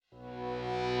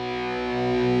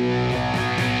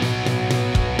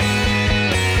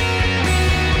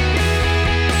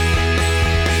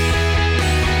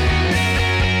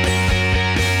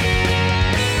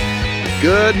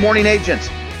Good morning, agents.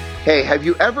 Hey, have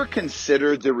you ever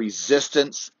considered the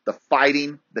resistance, the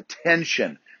fighting, the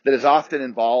tension that is often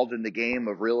involved in the game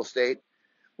of real estate?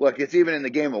 Look, it's even in the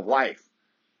game of life.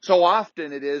 So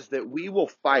often it is that we will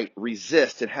fight,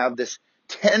 resist, and have this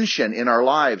tension in our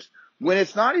lives when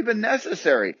it's not even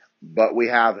necessary, but we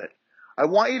have it. I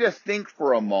want you to think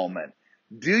for a moment.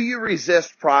 Do you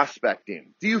resist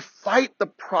prospecting? Do you fight the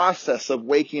process of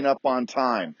waking up on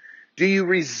time? Do you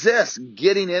resist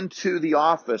getting into the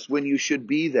office when you should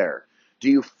be there? Do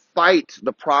you fight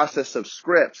the process of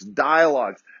scripts,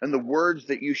 dialogues, and the words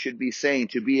that you should be saying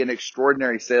to be an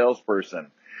extraordinary salesperson?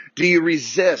 Do you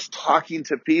resist talking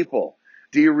to people?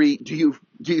 Do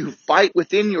you fight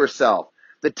within yourself,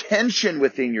 the tension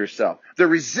within yourself, the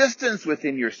resistance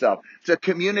within yourself to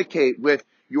communicate with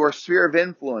your sphere of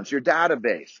influence, your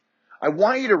database? I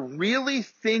want you to really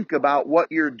think about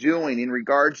what you're doing in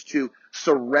regards to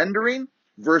surrendering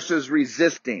versus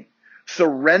resisting,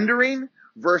 surrendering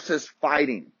versus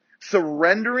fighting,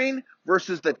 surrendering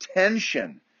versus the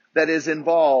tension that is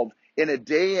involved in a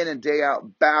day in and day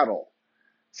out battle.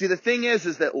 See, the thing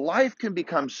is that life can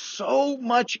become so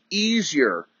much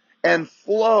easier and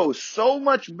flow so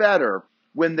much better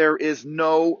when there is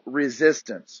no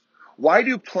resistance. Why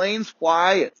do planes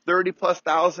fly at 30 plus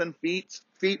thousand feet,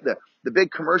 the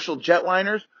big commercial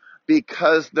jetliners?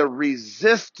 Because the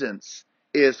resistance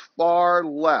is far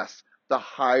less the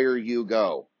higher you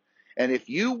go. And if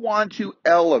you want to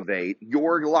elevate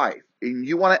your life, and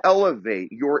you want to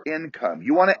elevate your income,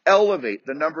 you want to elevate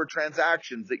the number of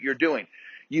transactions that you're doing,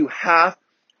 you have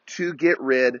to get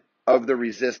rid of the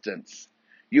resistance.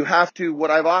 You have to,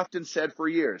 what I've often said for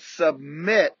years,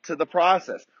 submit to the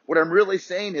process. What I'm really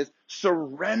saying is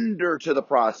surrender to the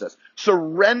process.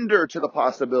 Surrender to the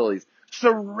possibilities.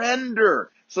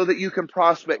 Surrender so that you can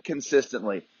prospect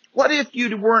consistently. What if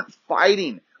you weren't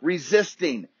fighting,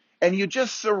 resisting, and you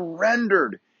just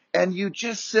surrendered and you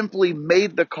just simply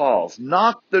made the calls,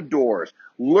 knocked the doors,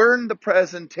 learned the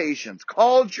presentations,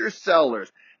 called your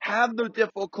sellers, have the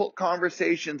difficult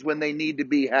conversations when they need to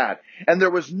be had. And there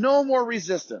was no more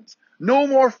resistance, no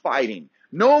more fighting,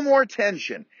 no more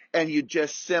tension, and you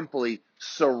just simply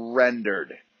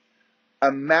surrendered.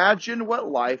 Imagine what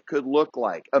life could look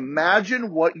like.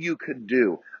 Imagine what you could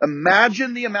do.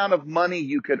 Imagine the amount of money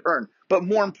you could earn. But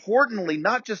more importantly,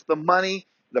 not just the money,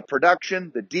 the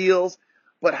production, the deals,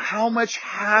 but how much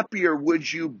happier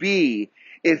would you be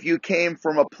if you came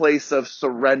from a place of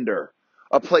surrender,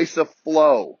 a place of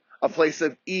flow, a place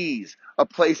of ease, a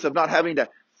place of not having to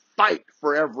fight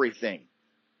for everything.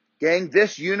 Gang,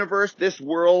 this universe, this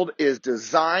world is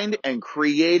designed and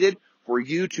created for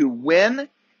you to win,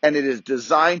 and it is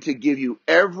designed to give you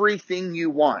everything you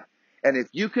want. And if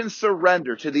you can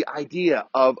surrender to the idea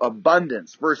of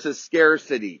abundance versus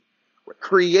scarcity,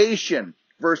 creation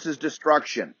versus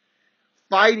destruction,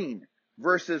 fighting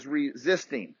versus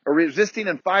resisting, or resisting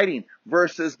and fighting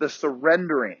versus the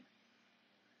surrendering.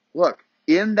 Look,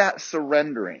 in that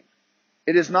surrendering,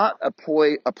 it is not a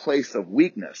place of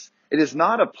weakness. It is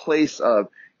not a place of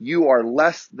you are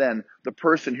less than the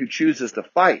person who chooses to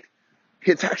fight.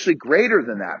 It's actually greater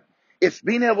than that. It's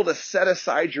being able to set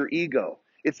aside your ego.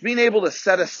 It's being able to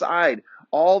set aside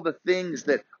all the things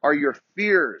that are your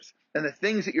fears and the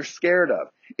things that you're scared of.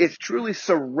 It's truly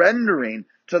surrendering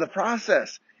to the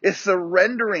process. It's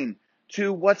surrendering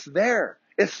to what's there.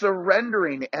 It's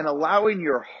surrendering and allowing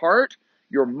your heart,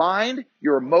 your mind,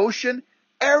 your emotion,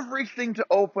 everything to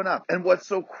open up. And what's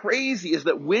so crazy is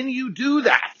that when you do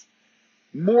that,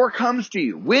 more comes to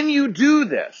you. When you do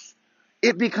this,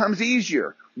 it becomes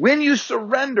easier. When you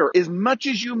surrender, as much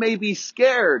as you may be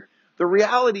scared, the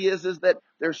reality is that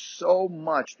there's so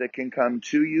much that can come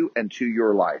to you and to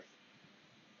your life.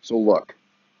 So look,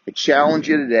 I challenge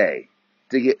you today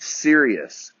to get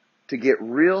serious, to get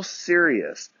real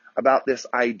serious about this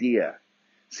idea.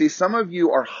 See, some of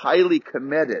you are highly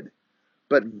committed,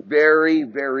 but very,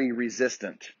 very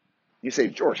resistant. You say,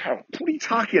 George, what are you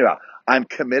talking about? I'm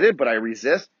committed, but I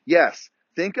resist. Yes.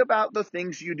 Think about the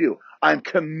things you do. I'm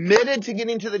committed to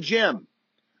getting to the gym,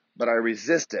 but I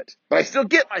resist it. But I still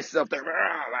get myself there.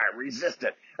 I resist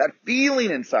it. That feeling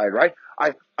inside, right?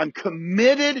 I'm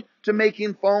committed to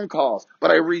making phone calls, but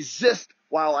I resist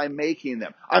while I'm making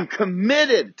them. I'm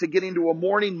committed to getting to a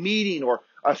morning meeting or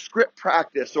a script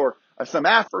practice or some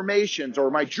affirmations or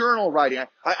my journal writing.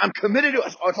 I'm committed to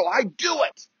it until I do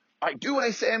it. I do what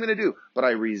I say I'm going to do, but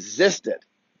I resist it.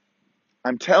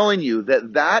 I'm telling you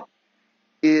that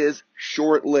is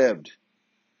short-lived,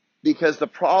 because the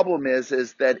problem is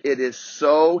that it is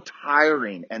so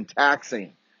tiring and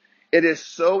taxing. It is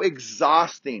so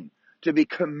exhausting to be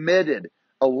committed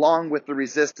along with the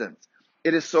resistance.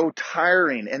 It is so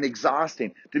tiring and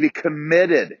exhausting to be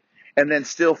committed and then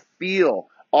still feel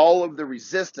all of the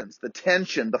resistance, the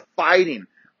tension, the fighting,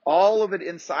 all of it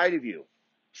inside of you.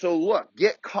 So look,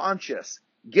 get conscious,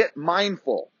 get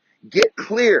mindful, get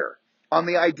clear on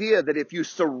the idea that if you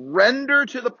surrender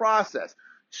to the process,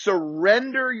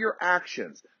 surrender your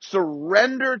actions,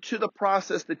 surrender to the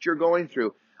process that you're going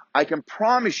through, I can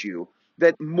promise you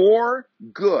that more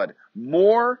good,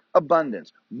 more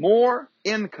abundance, more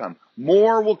income,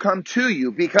 more will come to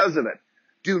you because of it.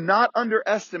 Do not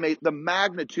underestimate the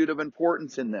magnitude of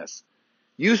importance in this.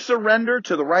 You surrender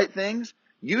to the right things.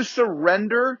 You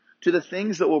surrender to the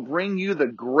things that will bring you the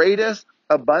greatest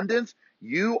abundance.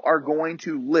 You are going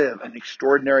to live an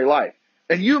extraordinary life.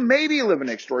 And you maybe live an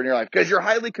extraordinary life because you're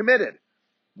highly committed.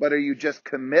 But are you just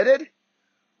committed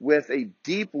with a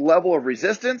deep level of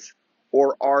resistance?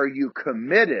 Or are you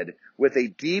committed with a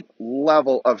deep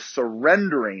level of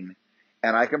surrendering?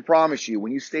 And I can promise you,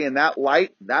 when you stay in that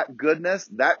light, that goodness,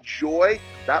 that joy,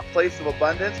 that place of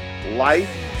abundance, life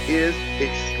is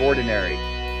extraordinary.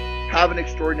 Have an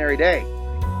extraordinary day.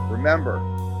 Remember,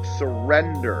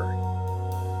 surrender,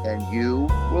 and you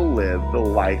will live the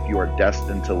life you are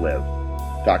destined to live.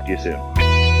 Talk to you soon.